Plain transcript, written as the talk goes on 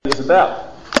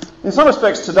about. In some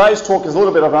respects, today's talk is a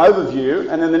little bit of an overview,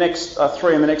 and then the next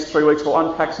 3 weeks we'll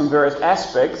unpack some various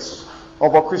aspects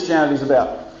of what Christianity is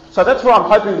about. So that's where I'm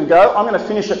hoping to go. I'm going to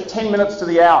finish at 10 minutes to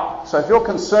the hour. So if you're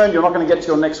concerned you're not going to get to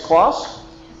your next class,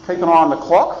 keep an eye on the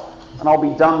clock, and I'll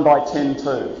be done by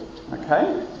 10:02.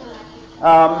 Okay?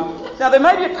 Now, there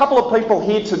may be a couple of people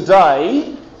here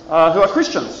today who are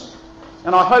Christians.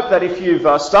 And I hope that if you've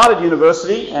started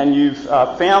university and you've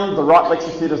found the right lecture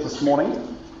theatres this morning,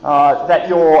 that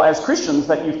you're, as Christians,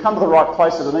 that you've come to the right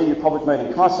place at an EU public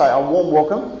meeting. Can I say a warm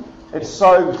welcome? It's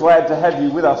so glad to have you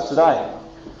with us today.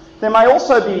 There may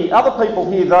also be other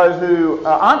people here, though, who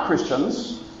aren't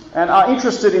Christians and are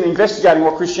interested in investigating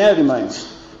what Christianity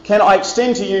means. Can I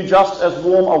extend to you just as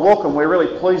warm a welcome? We're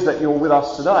really pleased that you're with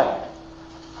us today.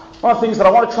 One of the things that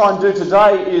I want to try and do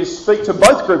today is speak to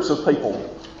both groups of people.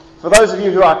 For those of you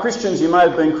who are Christians, you may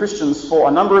have been Christians for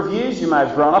a number of years. You may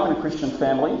have grown up in a Christian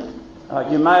family.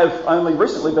 You may have only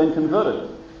recently been converted.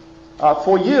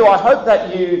 For you, I hope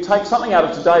that you take something out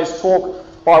of today's talk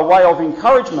by way of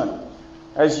encouragement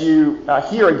as you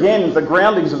hear again the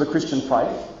groundings of the Christian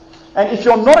faith. And if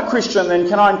you're not a Christian, then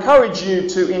can I encourage you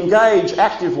to engage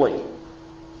actively?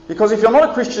 Because if you're not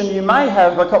a Christian, you may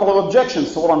have a couple of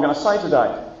objections to what I'm going to say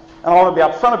today. And I want to be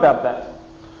upfront about that.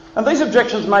 And these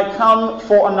objections may come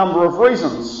for a number of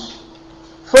reasons.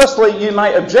 Firstly, you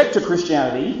may object to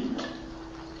Christianity,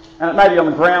 and it may be on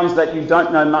the grounds that you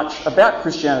don't know much about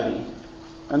Christianity,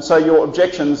 and so your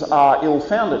objections are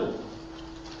ill-founded.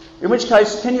 In which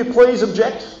case, can you please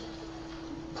object?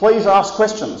 Please ask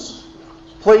questions.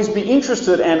 Please be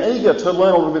interested and eager to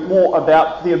learn a little bit more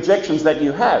about the objections that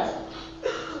you have.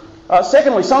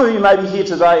 Secondly, some of you may be here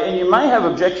today and you may have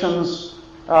objections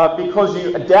because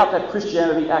you doubt that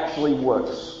Christianity actually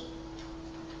works.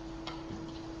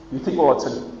 You think, well, it's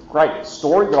a great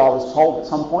story that I was told at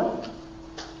some point.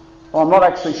 Well, I'm not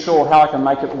actually sure how I can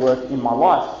make it work in my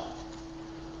life.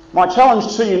 My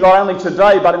challenge to you, not only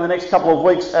today but in the next couple of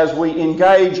weeks as we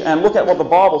engage and look at what the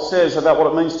Bible says about what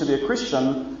it means to be a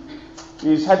Christian,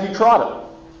 is have you tried it?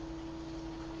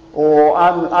 Or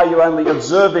are you only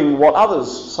observing what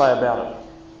others say about it?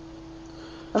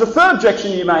 And the third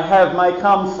objection you may have may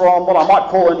come from what I might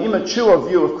call an immature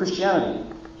view of Christianity.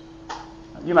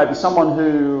 You may be someone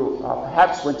who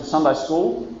perhaps went to Sunday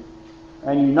school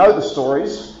and you know the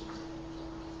stories,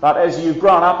 but as you've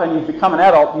grown up and you've become an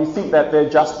adult, you think that they're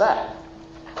just that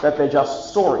they're just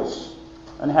stories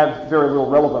and have very little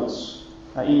relevance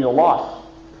in your life.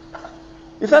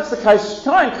 If that's the case,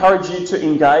 can I encourage you to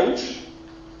engage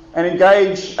and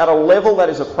engage at a level that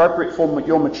is appropriate for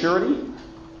your maturity?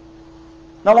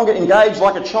 No longer engage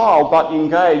like a child, but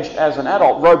engage as an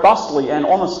adult, robustly and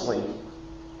honestly.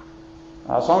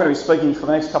 So I'm going to be speaking for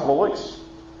the next couple of weeks.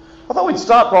 I thought we'd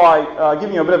start by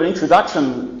giving you a bit of an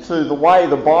introduction to the way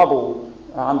the Bible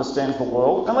understands the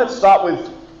world. And let's start with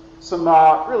some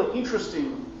really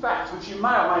interesting facts, which you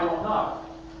may or may not know.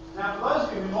 Now, for those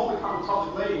of you who normally come to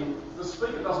public meeting, the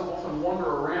speaker doesn't often wander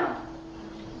around.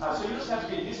 So you just have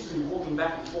to get used to him walking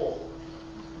back and forth.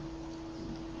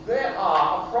 There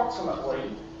are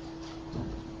approximately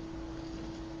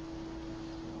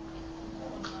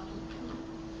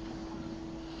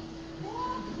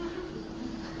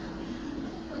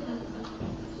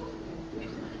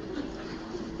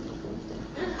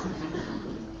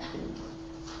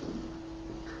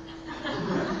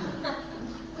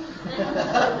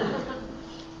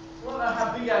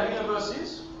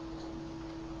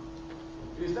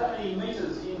 30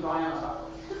 metres in diameter.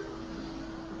 Do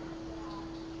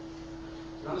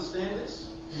you understand this?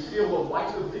 Do you feel the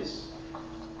weight of this?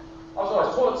 I was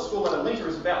always taught at school that a metre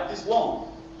is about this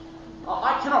long.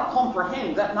 I cannot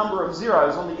comprehend that number of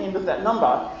zeros on the end of that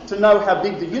number to know how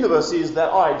big the universe is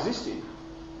that I exist in.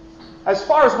 As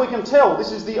far as we can tell,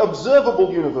 this is the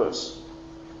observable universe.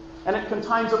 And it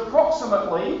contains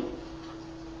approximately...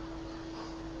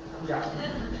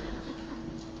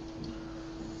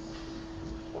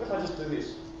 What if I just do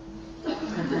this?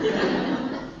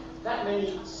 That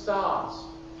many stars.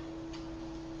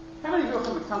 How many of you are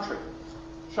from the country?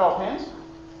 Show of hands.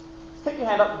 Keep your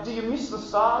hand up. Do you miss the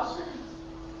stars?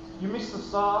 You miss the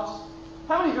stars?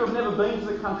 How many of you have never been to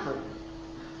the country?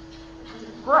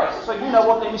 Great, so you know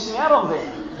what they're missing out on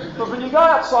there. Because when you go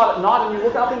outside at night and you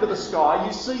look up into the sky,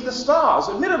 you see the stars.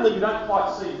 Admittedly, you don't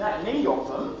quite see that many of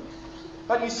them,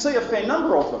 but you see a fair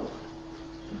number of them.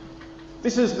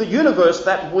 This is the universe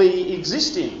that we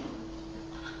exist in.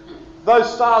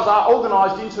 Those stars are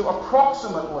organised into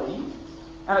approximately,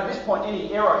 and at this point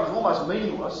any error is almost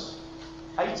meaningless,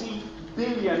 80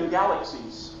 billion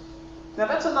galaxies. Now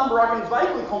that's a number I can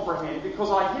vaguely comprehend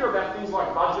because I hear about things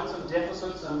like budgets and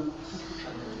deficits and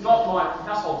not my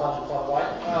household budget, by the way.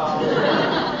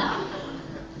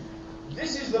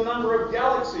 This is the number of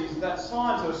galaxies that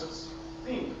scientists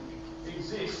think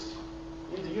exist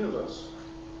in the universe.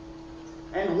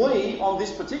 And we, on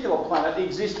this particular planet,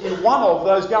 exist in one of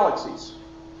those galaxies.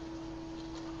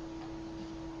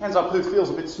 Hands up who feels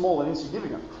a bit small and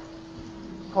insignificant.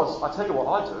 Because I tell you what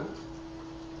I do.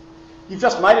 You've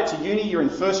just made it to uni, you're in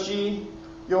first year,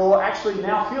 you're actually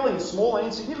now feeling small and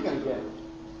insignificant again.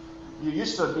 You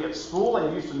used to be at school and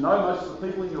you used to know most of the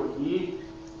people in your year.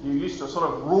 You used to sort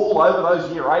of rule over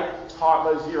those year 8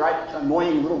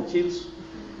 annoying little kids.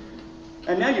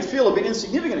 And now you feel a bit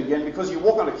insignificant again because you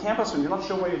walk onto campus and you're not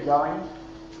sure where you're going.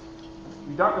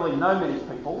 You don't really know many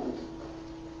people.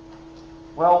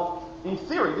 Well, in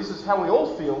theory, this is how we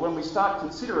all feel when we start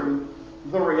considering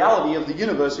the reality of the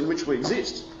universe in which we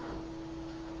exist.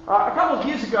 A couple of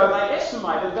years ago, they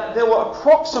estimated that there were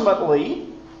approximately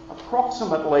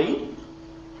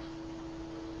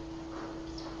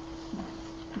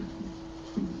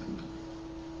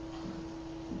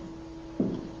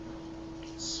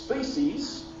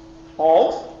species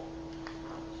of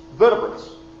vertebrates,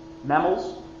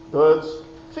 mammals, birds,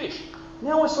 fish.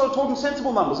 Now we're sort of talking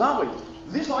sensible numbers, aren't we?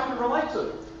 This I can relate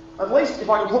to. At least if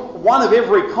I can put one of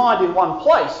every kind in one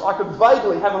place, I could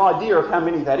vaguely have an idea of how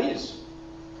many that is.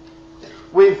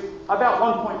 With about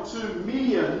 1.2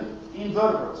 million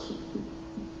invertebrates.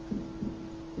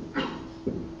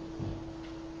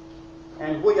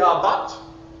 And we are but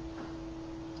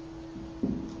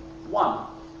one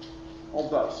of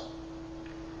those.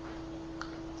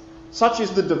 Such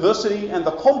is the diversity and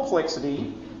the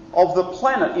complexity of the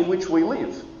planet in which we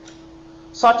live.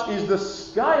 Such is the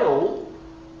scale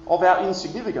of our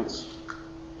insignificance.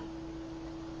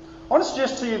 I want to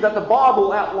suggest to you that the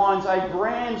Bible outlines a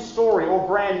grand story or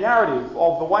grand narrative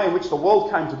of the way in which the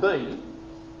world came to be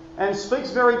and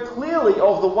speaks very clearly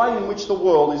of the way in which the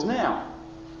world is now.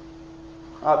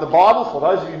 The Bible, for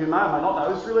those of you who may or may not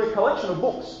know, is really a collection of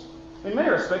books. In many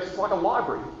respects, it's like a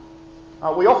library.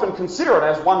 We often consider it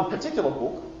as one particular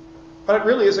book, but it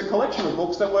really is a collection of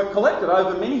books that were collected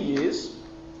over many years,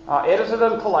 edited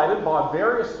and collated by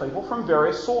various people from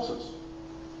various sources.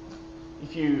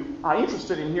 If you are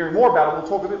interested in hearing more about it, we'll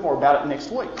talk a bit more about it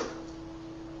next week.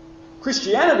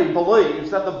 Christianity believes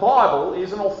that the Bible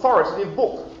is an authoritative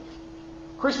book.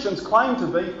 Christians claim to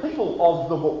be people of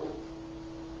the book.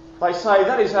 They say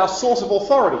that is our source of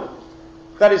authority.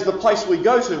 That is the place we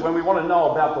go to when we want to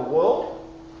know about the world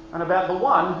and about the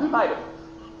one who made it,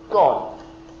 God.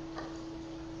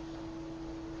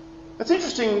 It's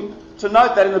interesting to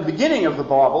note that in the beginning of the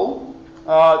Bible,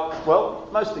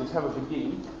 most things have a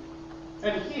beginning.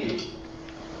 And here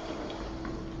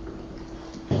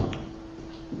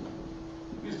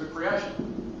is the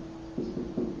creation.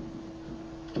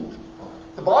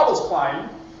 The Bible's claim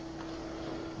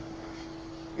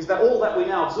is that all that we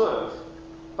now observe,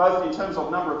 both in terms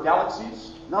of number of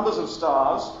galaxies, numbers of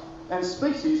stars, and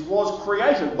species, was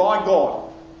created by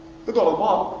God, the God of the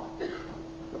Bible.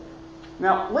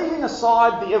 Now, leaving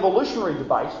aside the evolutionary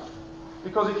debate,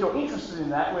 because if you're interested in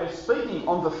that, we're speaking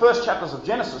on the first chapters of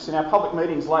Genesis in our public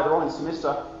meetings later on in the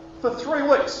semester for 3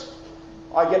 weeks.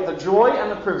 I get the joy and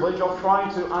the privilege of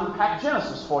trying to unpack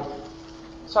Genesis for you.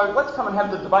 So let's come and have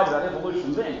the debate about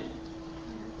evolution then.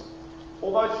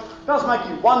 Although it does make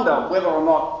you wonder whether or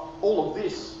not all of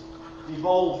this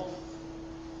evolved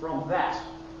from that.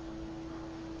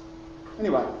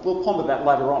 Anyway, we'll ponder that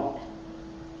later on.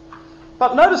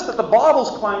 But notice that the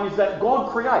Bible's claim is that God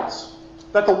creates,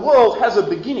 that the world has a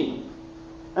beginning,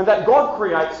 and that God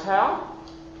creates how?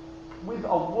 With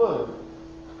a word.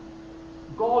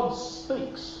 God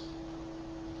speaks.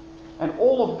 And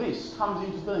all of this comes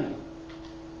into being.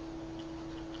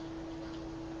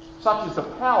 Such is the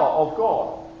power of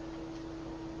God.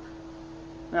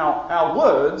 Now, our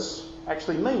words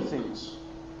actually mean things,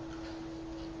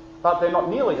 but they're not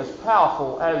nearly as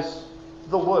powerful as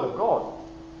the Word of God.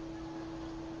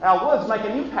 Our words make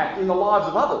an impact in the lives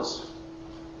of others,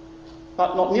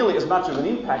 but not nearly as much of an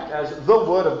impact as the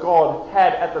Word of God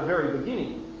had at the very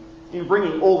beginning in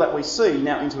bringing all that we see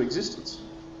now into existence.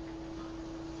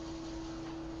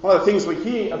 One of the things we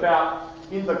hear about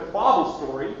in the Bible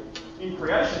story, in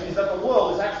creation, is that the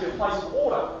world is actually a place of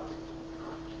order.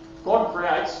 God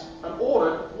creates an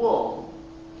ordered world.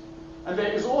 And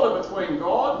there is order between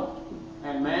God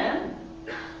and man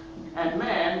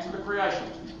to the creation.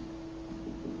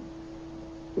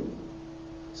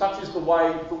 Such is the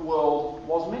way the world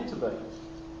was meant to be.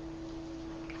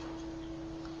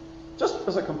 Just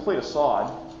as a complete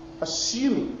aside,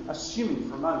 assuming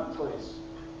for a moment, please,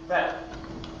 that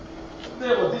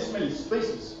there were this many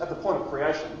species at the point of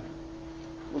creation,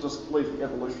 We'll just leave the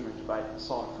evolutionary debate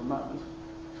aside for a moment.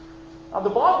 The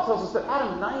Bible tells us that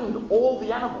Adam named all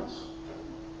the animals.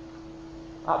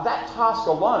 That task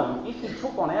alone, if he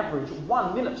took on average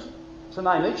 1 minute to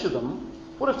name each of them,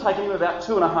 would have taken him about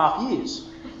 2.5 years.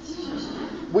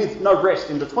 With no rest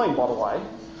in between, by the way.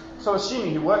 So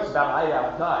assuming he works about an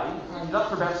 8-hour day, he's up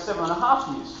for about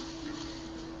 7.5 years.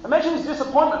 Imagine his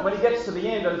disappointment when he gets to the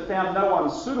end and found no one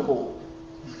suitable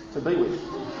to be with.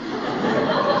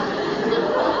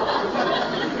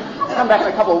 Come back in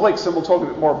a couple of weeks and we'll talk a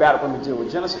bit more about it when we deal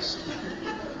with Genesis.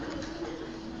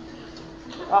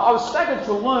 I was staggered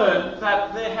to learn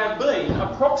that there have been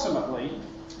approximately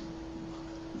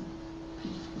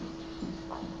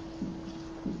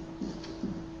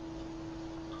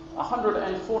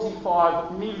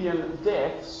 145 million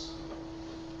deaths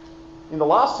in the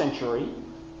last century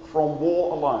from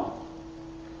war alone.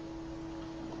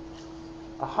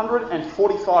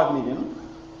 145 million,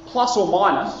 plus or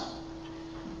minus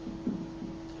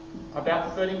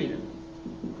about 30 million.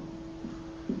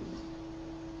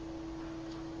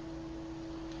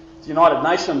 The United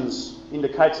Nations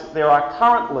indicates that there are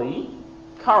currently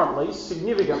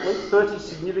significantly 30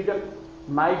 significant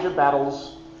major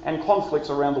battles and conflicts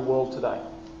around the world today,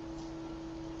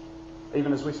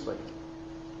 even as we speak.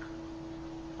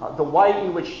 The way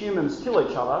in which humans kill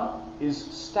each other is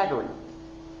staggering.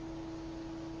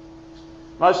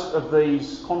 Most of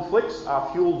these conflicts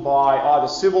are fueled by either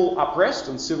civil unrest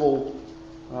and civil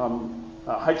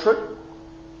hatred,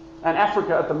 and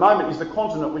Africa at the moment is the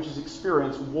continent which has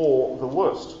experienced war the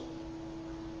worst.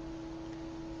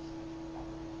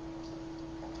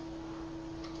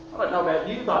 I don't know about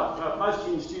you, but most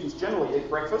uni students generally eat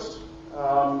breakfast.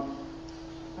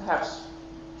 Perhaps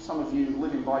some of you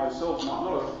living by yourselves might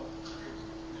not have.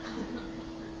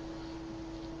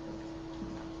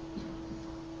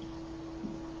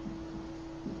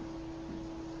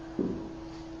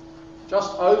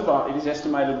 Just over, it is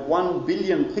estimated, 1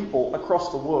 billion people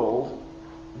across the world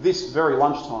this very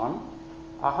lunchtime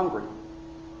are hungry.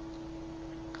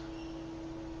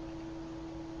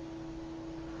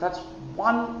 That's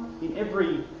 1 in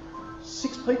every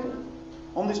 6 people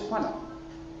on this planet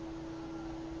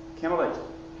cannot eat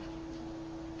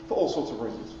for all sorts of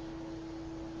reasons.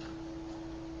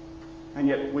 And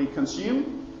yet we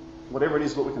consume whatever it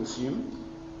is that we consume,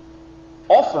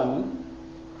 often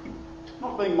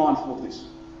not being mindful of this.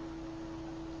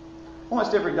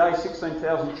 Almost every day,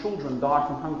 16,000 children die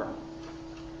from hunger.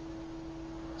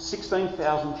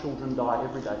 16,000 children die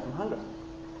every day from hunger.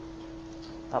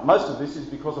 Most of this is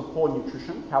because of poor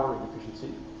nutrition, calorie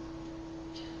deficiency,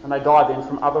 and they die then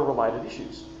from other related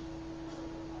issues.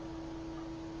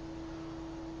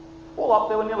 All up,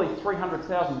 there were nearly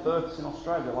 300,000 births in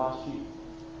Australia last year.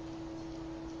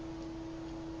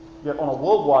 Yet on a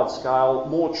worldwide scale,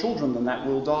 more children than that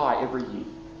will die every year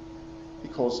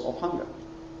because of hunger.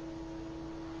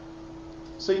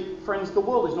 See, friends, the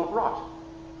world is not right.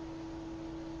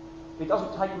 It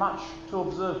doesn't take much to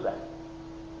observe that.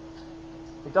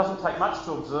 It doesn't take much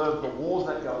to observe the wars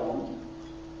that go on,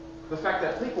 the fact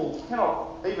that people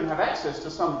cannot even have access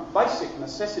to some basic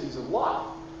necessities of life.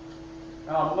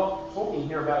 And I'm not talking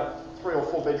here about a 3 or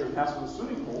 4 bedroom house with a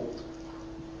swimming pool.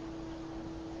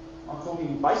 I'm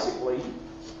talking basically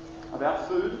about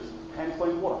food and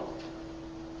clean water.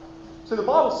 So the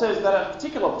Bible says that at a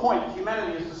particular point,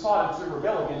 humanity has decided to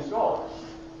rebel against God.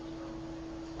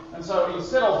 And so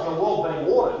instead of the world being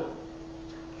ordered,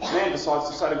 man decides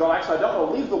to say to God, actually, I don't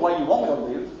want to live the way you want me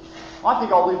to live. I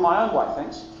think I'll live my own way,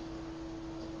 thanks.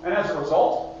 And as a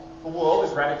result, the world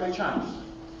is radically changed.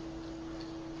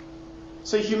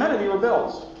 See, humanity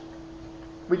rebels.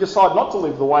 We decide not to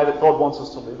live the way that God wants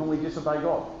us to live, and we disobey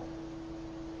God.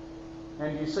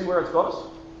 And you see where it's got us?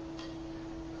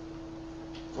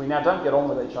 We now don't get on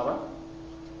with each other.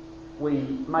 We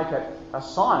make it a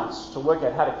science to work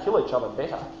out how to kill each other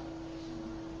better.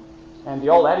 And the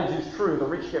old adage is true, the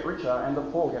rich get richer and the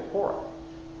poor get poorer.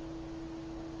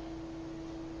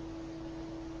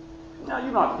 Now,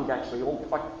 you might think actually,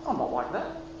 I'm not like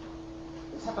that.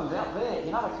 This happens out there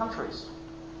in other countries.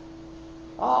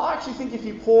 I actually think if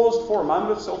you paused for a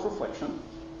moment of self-reflection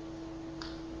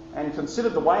and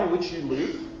considered the way in which you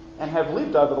live and have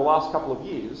lived over the last couple of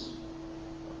years,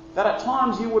 that at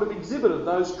times you would have exhibited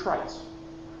those traits.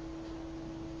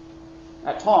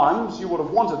 At times you would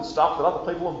have wanted stuff that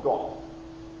other people have got,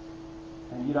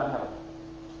 and you don't have it.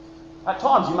 At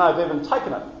times you may have even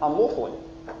taken it unlawfully.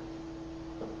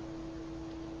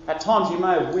 At times you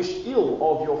may have wished ill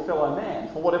of your fellow man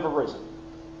for whatever reason.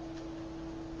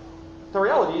 The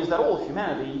reality is that all of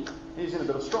humanity is in a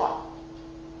bit of strife.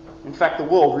 In fact, the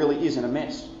world really is in a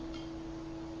mess.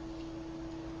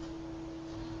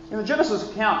 In the Genesis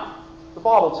account, the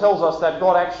Bible tells us that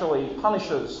God actually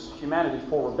punishes humanity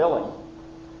for rebelling,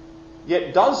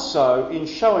 yet does so in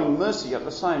showing mercy at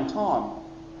the same time.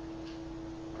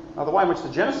 Now, the way in which the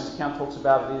Genesis account talks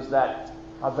about it is that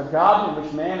the garden in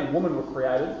which man and woman were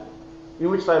created, in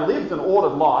which they lived an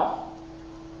ordered life,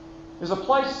 is a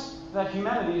place that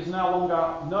humanity is now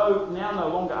no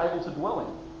longer able to dwell in.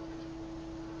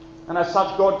 And as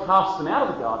such, God casts them out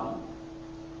of the garden,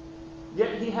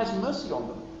 yet he has mercy on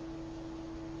them.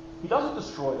 He doesn't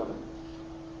destroy them.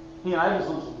 He enables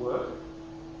them to work.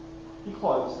 He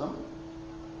clothes them.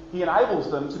 He enables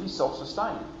them to be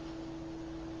self-sustaining.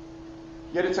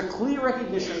 Yet it's a clear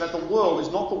recognition that the world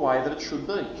is not the way that it should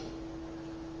be.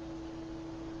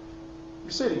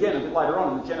 You see it again a bit later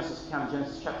on in the Genesis account, in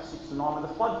Genesis chapter 6 to 9, when the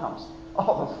flood comes.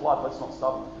 Oh, the flood, let's not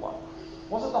start with the flood.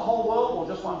 Was it the whole world or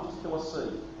just one particular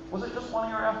sea? Was it just one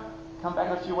area? Come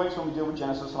back in a few weeks when we deal with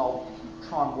Genesis and I'll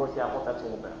try and work out what that's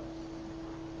all about.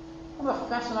 One of the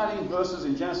fascinating verses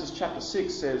in Genesis chapter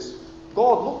 6 says,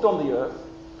 God looked on the earth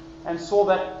and saw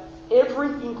that every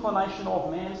inclination of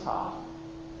man's heart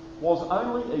was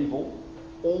only evil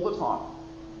all the time.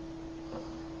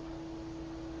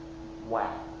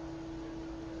 Wow.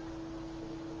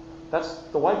 That's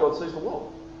the way God sees the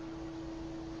world.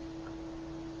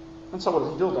 And so what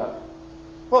does he do about it?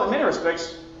 Well, in many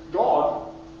respects,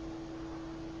 God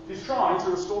is trying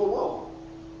to restore the world.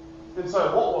 And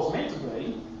so what was meant to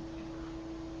be,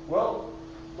 well,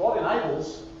 God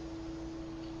enables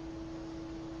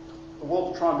the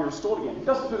world to try and be restored again. He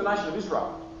does it through the nation of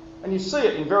Israel. And you see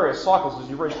it in various cycles as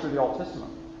you read through the Old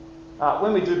Testament.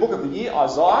 When we do Book of the Year,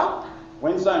 Isaiah,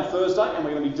 Wednesday and Thursday, and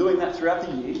we're going to be doing that throughout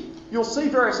the year, you'll see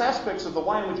various aspects of the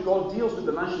way in which God deals with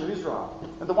the nation of Israel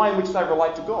and the way in which they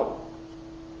relate to God.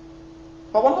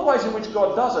 But one of the ways in which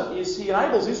God does it is he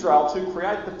enables Israel to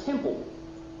create the temple.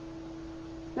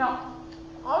 Now,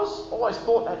 I always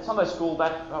thought at Sunday school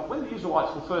that when the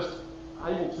Israelites were first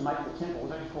able to make the temple, it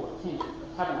was actually called a tent,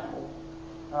 a tabernacle.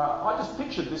 I just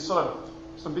pictured this sort of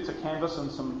some bits of canvas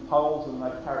and some poles, and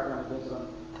they carry it around the desert.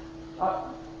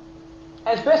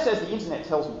 As best as the internet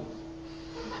tells me,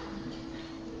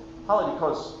 partly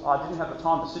because I didn't have the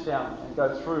time to sit down and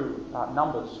go through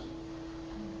numbers,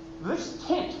 this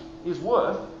tent is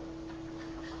worth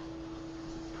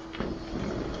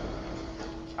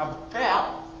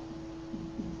about,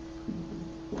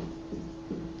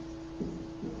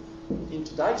 in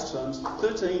today's terms,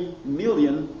 $13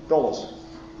 million.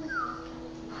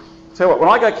 Tell you what, when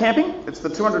I go camping, it's the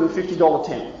 $250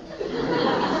 tent. Can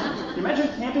you imagine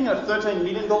camping in a $13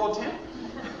 million tent?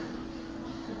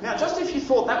 Now, just if you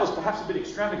thought that was perhaps a bit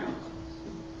extravagant,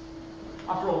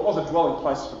 after all, it was a dwelling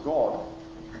place for God.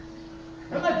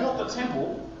 When they built the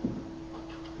temple,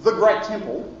 the great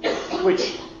temple,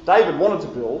 which David wanted to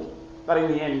build, but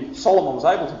in the end Solomon was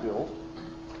able to build,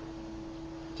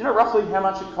 do you know roughly how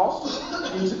much it cost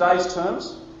in today's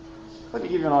terms? Let me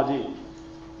give you an idea.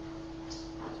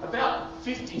 About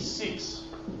 $56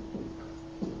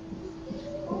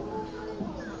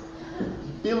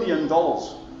 billion.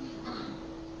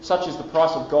 Such is the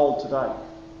price of gold today.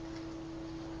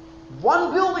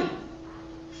 One building,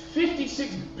 $56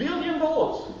 billion.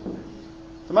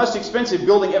 The most expensive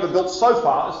building ever built so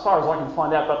far as I can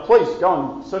find out, but please go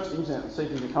and search the internet and see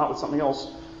if you can come up with something else.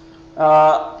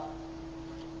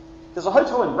 There's a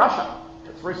hotel in Russia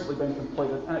that's recently been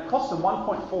completed, and it cost them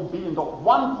 $1.4 billion.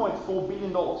 $1.4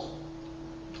 billion.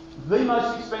 The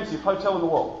most expensive hotel in the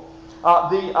world.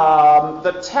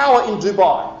 The tower in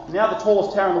Dubai, now the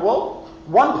tallest tower in the world,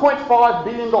 $1.5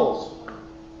 billion.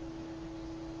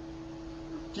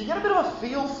 Do you get a bit of a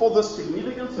feel for the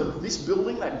significance of this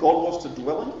building that God was to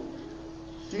dwell in?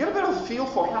 Do you get a bit of a feel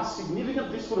for how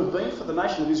significant this would have been for the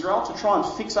nation of Israel to try and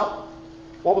fix up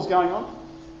what was going on?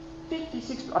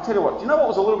 56. I tell you what, do you know what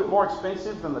was a little bit more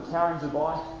expensive than the tower in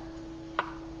Dubai?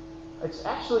 It's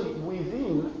actually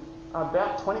within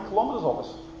about 20 kilometres of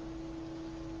us.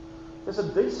 There's a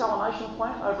desalination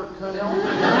plant over at Kurnell.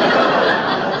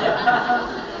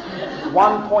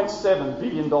 $1.7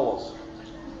 billion.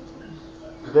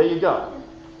 There you go.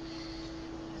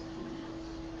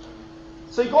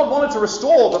 See, God wanted to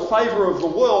restore the favour of the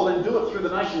world and do it through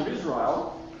the nation of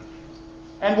Israel.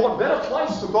 And what better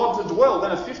place for God to dwell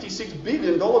than a $56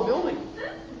 billion building?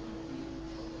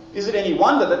 Is it any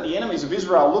wonder that the enemies of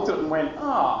Israel looked at it and went,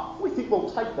 we think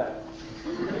we'll take that?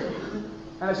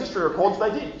 And as history records, they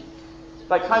did.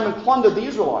 They came and plundered the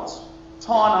Israelites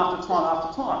time after time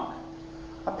after time.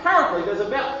 Apparently, there's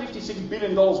about $56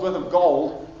 billion worth of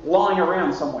gold lying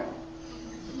around somewhere.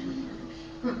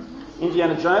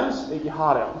 Indiana Jones, eat your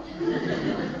heart out.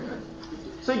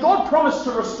 See, God promised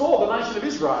to restore the nation of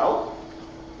Israel,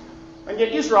 And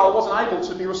yet Israel wasn't able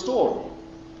to be restored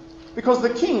because the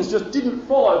kings just didn't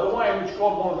follow the way in which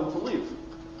God wanted them to live.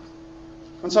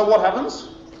 And so what happens?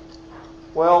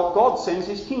 Well, God sends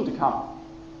his king to come.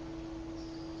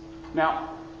 Now,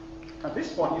 at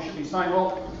this point you should be saying,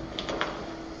 well,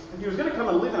 if he was going to come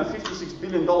and live in a $56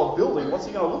 billion building, what's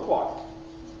he going to look like?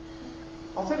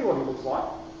 I'll tell you what he looks like.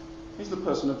 He's the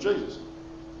person of Jesus.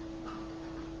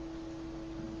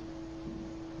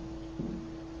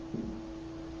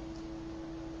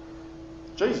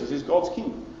 Jesus is God's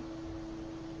king.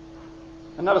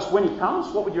 And notice when he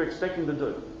comes, what would you expect him to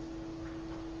do?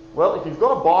 Well, if you've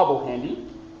got a Bible handy,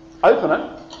 open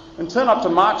it and turn up to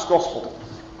Mark's Gospel.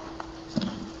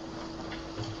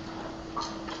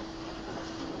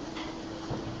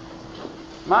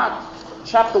 Mark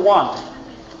chapter 1.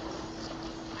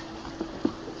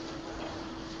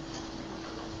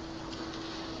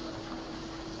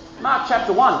 Mark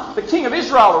chapter 1. The King of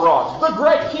Israel arrives. The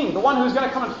great King. The one who's going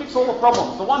to come and fix all the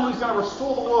problems. The one who's going to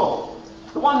restore the world.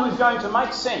 The one who's going to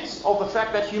make sense of the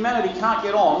fact that humanity can't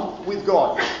get on with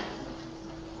God.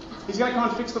 He's going to come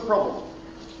and fix the problem.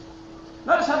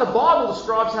 Notice how the Bible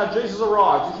describes how Jesus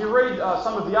arrives. If you read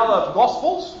some of the other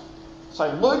Gospels,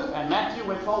 say Luke and Matthew,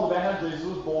 we're told about how Jesus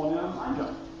was born in a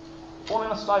manger. Born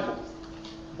in a stable.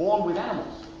 Born with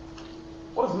animals.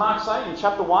 What does Mark say in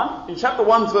chapter 1? In chapter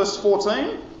 1 verse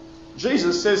 14,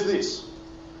 Jesus says this: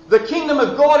 "The kingdom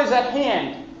of God is at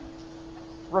hand.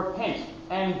 Repent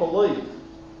and believe."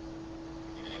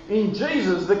 In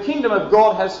Jesus, the kingdom of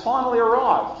God has finally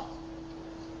arrived.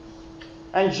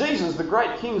 And Jesus, the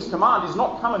great King's command is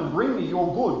not come and bring me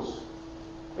your goods.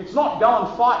 It's not go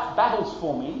and fight battles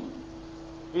for me.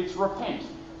 It's repent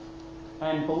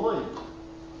and believe.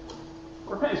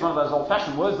 Repent is one of those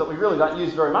old-fashioned words that we really don't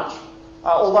use very much.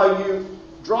 Although you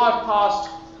drive past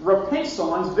repent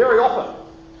signs very often.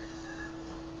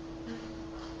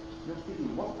 You're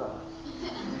thinking, what the?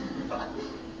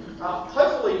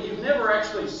 Hopefully you've never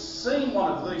actually seen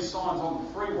one of these signs on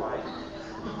the freeway.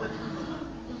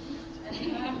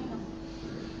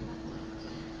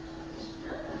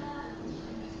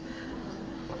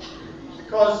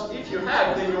 Because if you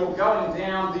have, then you're going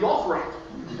down the off-ramp.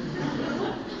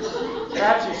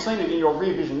 Perhaps you've seen it in your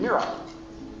rear vision mirror.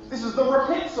 This is the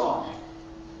repent sign.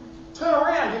 Turn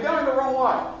around, you're going the wrong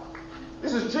way.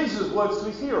 This is Jesus' words to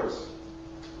his hearers.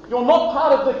 You're not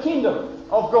part of the kingdom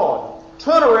of God.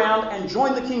 Turn around and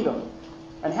join the kingdom.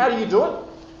 And how do you do it?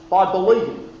 By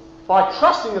believing. By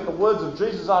trusting that the words of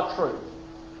Jesus are true.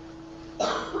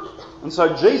 And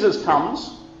so Jesus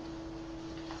comes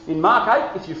in Mark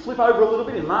 8. If you flip over a little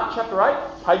bit in Mark chapter 8,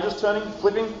 pages turning,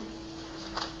 flipping.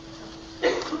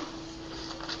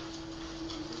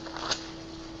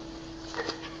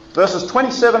 Verses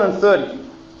 27 and 30.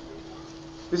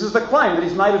 This is the claim that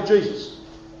is made of Jesus.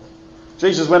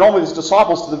 Jesus went on with his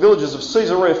disciples to the villages of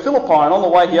Caesarea Philippi, and on the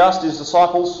way he asked his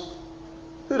disciples,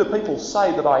 "Who do people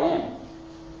say that I am?"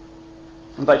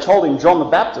 And they told him, "John the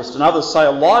Baptist, and others say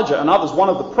Elijah, and others one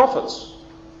of the prophets."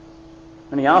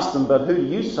 And he asked them, "But who do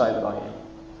you say that I am?"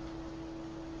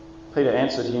 Peter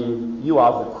answered him, "You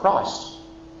are the Christ."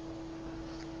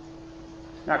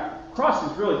 Now, Christ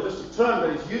is really just a term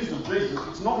that is used of Jesus.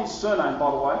 It's not his surname,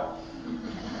 by the way.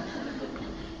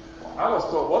 I always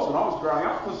thought it was when I was growing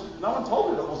up, because no one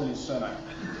told me that wasn't his surname.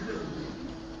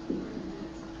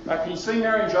 Now, can you see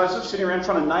Mary and Joseph sitting around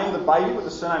trying to name the baby with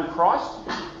the surname Christ?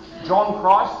 John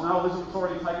Christ? No, Elizabeth's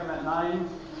already taken that name.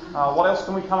 What else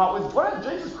can we come up with? What about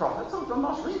Jesus Christ? That's got a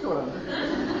nice ring to it.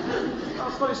 No,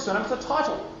 it's not his surname, it's a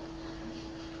title.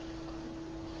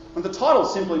 And the title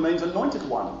simply means anointed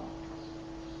one.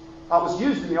 It was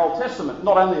used in the Old Testament,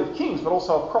 not only of kings, but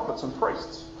also of prophets and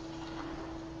priests.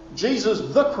 Jesus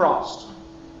the Christ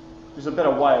is a better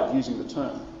way of using the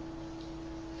term.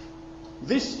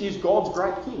 This is God's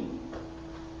great King,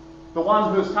 the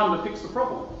one who has come to fix the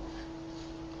problem.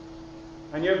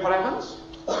 And yet what happens?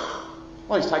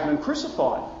 Well, he's taken and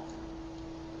crucified.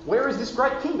 Where is this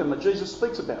great kingdom that Jesus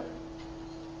speaks about?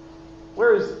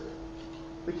 Where is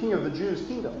the King of the Jews'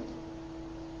 kingdom?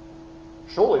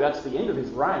 Surely that's the end of his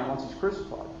reign once he's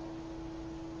crucified.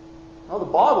 Well, the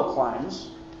Bible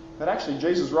claims that actually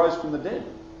Jesus rose from the dead.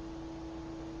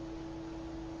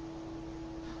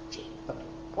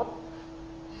 What?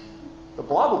 The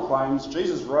Bible claims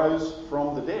Jesus rose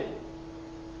from the dead.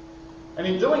 And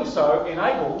in doing so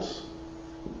enables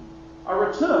a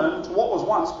return to what was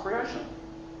once creation.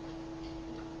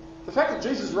 The fact that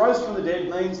Jesus rose from the dead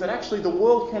means that actually the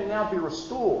world can now be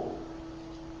restored,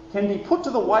 can be put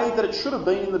to the way that it should have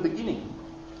been in the beginning.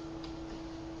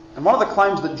 And one of the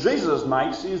claims that Jesus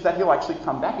makes is that he'll actually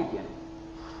come back again.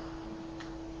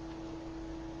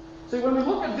 See, when we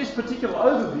look at this particular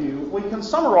overview, we can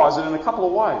summarise it in a couple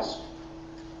of ways.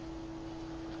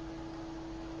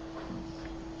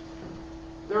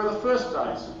 There are the first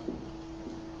days.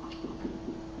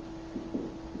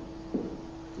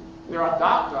 There are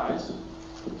dark days.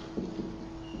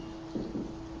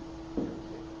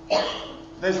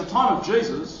 There's the time of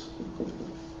Jesus.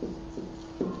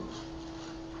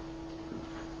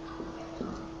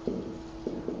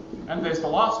 And there's the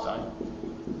last day.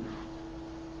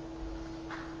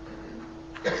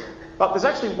 But there's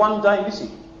actually one day missing,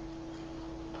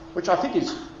 which I think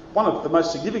is one of the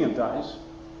most significant days.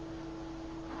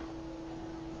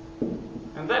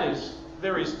 And that is,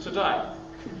 there is today.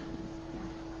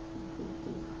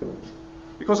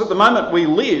 Because at the moment we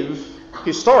live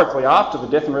historically after the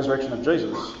death and resurrection of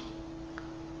Jesus,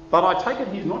 but I take it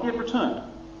he's not yet returned.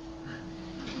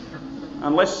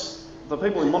 Unless the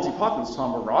people in Monty Python's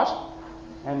time were right,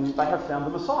 and they have found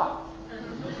the Messiah.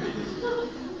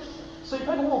 See,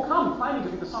 people will come claiming to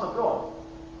be the Son of God.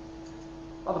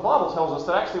 But the Bible tells us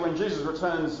that actually when Jesus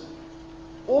returns,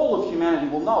 all of humanity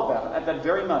will know about it at that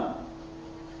very moment.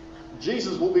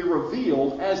 Jesus will be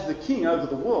revealed as the King over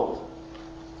the world.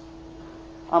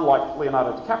 Unlike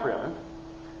Leonardo DiCaprio,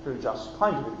 who just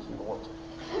claimed to be the King of the world.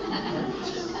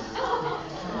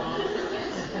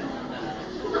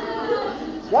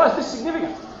 Why is this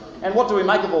significant? And what do we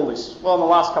make of all this? Well, in the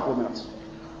last couple of minutes.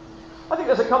 I think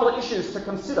there's a couple of issues to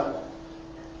consider.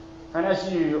 And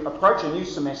as you approach a new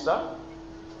semester,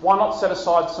 why not set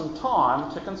aside some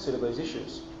time to consider these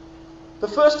issues? The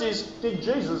first is, did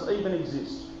Jesus even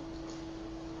exist?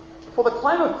 For the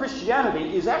claim of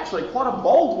Christianity is actually quite a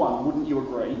bold one, wouldn't you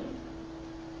agree?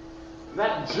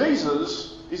 That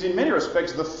Jesus is in many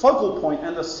respects the focal point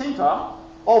and the centre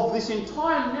of this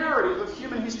entire narrative of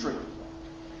human history,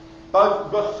 both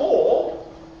before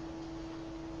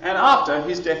and after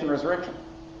his death and resurrection.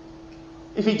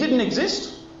 If he didn't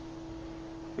exist,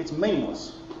 it's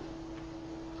meaningless.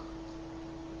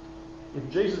 If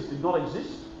Jesus did not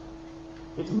exist,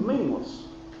 it's meaningless.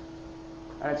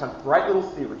 And it's a great little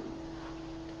theory.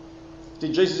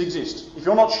 Did Jesus exist? If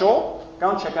you're not sure,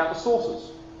 go and check out the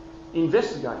sources.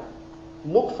 Investigate.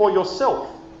 Look for yourself.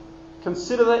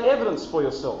 Consider the evidence for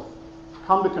yourself.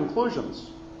 Come to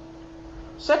conclusions.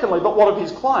 Secondly, but what of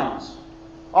his claims?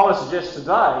 I want to suggest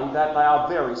today that they are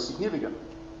very significant.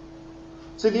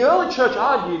 See, the early church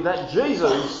argued that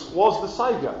Jesus was the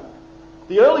Saviour.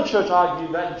 The early church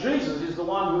argued that Jesus is the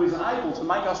one who is able to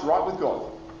make us right with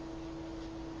God.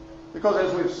 Because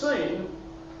as we've seen,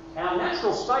 our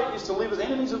natural state is to live as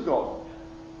enemies of God.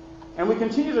 And we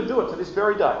continue to do it to this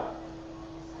very day.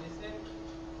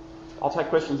 I'll take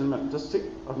questions in a minute. Just sit.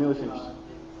 I've nearly finished.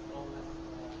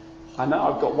 I know,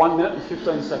 I've got 1 minute and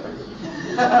 15 seconds.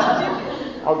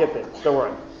 I'll get there. Don't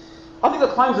worry. I think the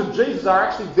claims of Jesus are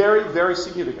actually very, very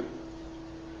significant.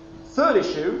 Third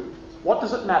issue, what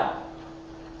does it matter?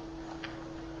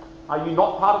 Are you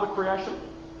not part of the creation?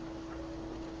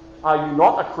 Are you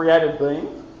not a created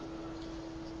being?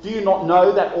 Do you not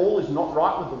know that all is not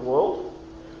right with the world?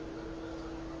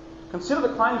 Consider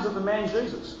the claims of the man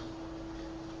Jesus.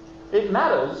 It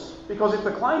matters because if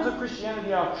the claims of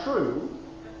Christianity are true,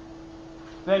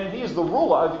 then he is the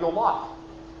ruler over your life,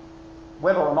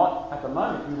 whether or not at the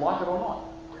moment you like it or not.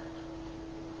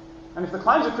 And if the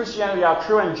claims of Christianity are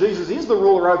true and Jesus is the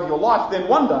ruler over your life, then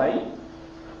one day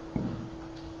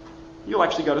you'll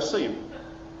actually go to see him.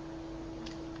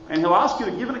 And he'll ask you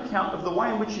to give an account of the way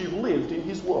in which you've lived in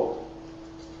his world.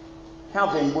 How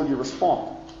then will you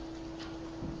respond?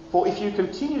 For if you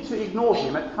continue to ignore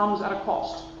him, it comes at a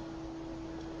cost.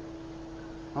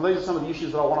 And these are some of the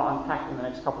issues that I want to unpack in the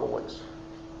next couple of weeks.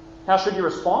 How should you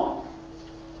respond?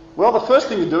 Well, the first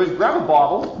thing to do is grab a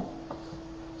Bible,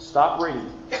 start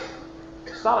reading.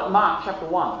 Start at Mark chapter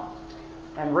 1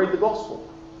 and read the Gospel.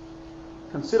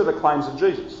 Consider the claims of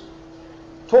Jesus.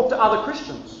 Talk to other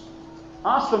Christians.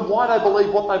 Ask them why they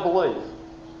believe what they believe.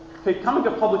 Keep coming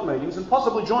to public meetings and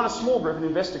possibly join a small group and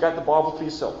investigate the Bible for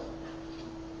yourself.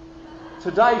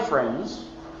 Today, friends,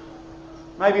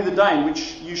 may be the day in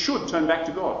which you should turn back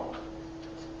to God.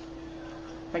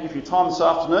 Thank you for your time this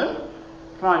afternoon.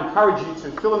 Can I encourage you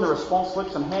to fill in the response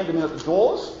slips and hand them in at the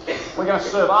doors? We're going to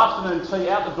serve afternoon tea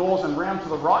out the doors and round to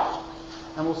the right.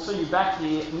 And we'll see you back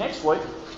here next week